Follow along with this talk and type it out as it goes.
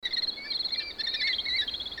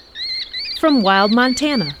From Wild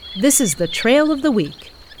Montana, this is the Trail of the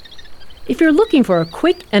Week. If you're looking for a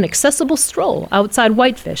quick and accessible stroll outside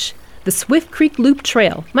Whitefish, the Swift Creek Loop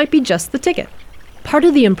Trail might be just the ticket. Part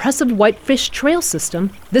of the impressive Whitefish Trail system,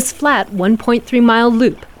 this flat 1.3-mile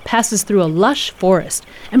loop passes through a lush forest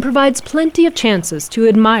and provides plenty of chances to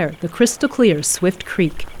admire the crystal clear Swift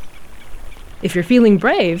Creek. If you're feeling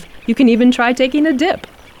brave, you can even try taking a dip.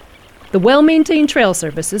 The well-maintained trail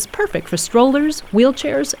surface is perfect for strollers,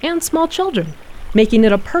 wheelchairs, and small children, making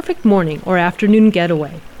it a perfect morning or afternoon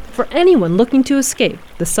getaway for anyone looking to escape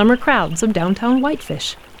the summer crowds of downtown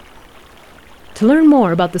Whitefish. To learn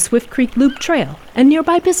more about the Swift Creek Loop Trail and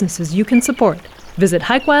nearby businesses you can support, visit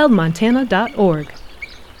hikewildmontana.org.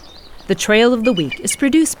 The Trail of the Week is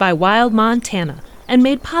produced by Wild Montana and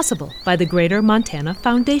made possible by the Greater Montana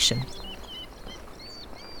Foundation.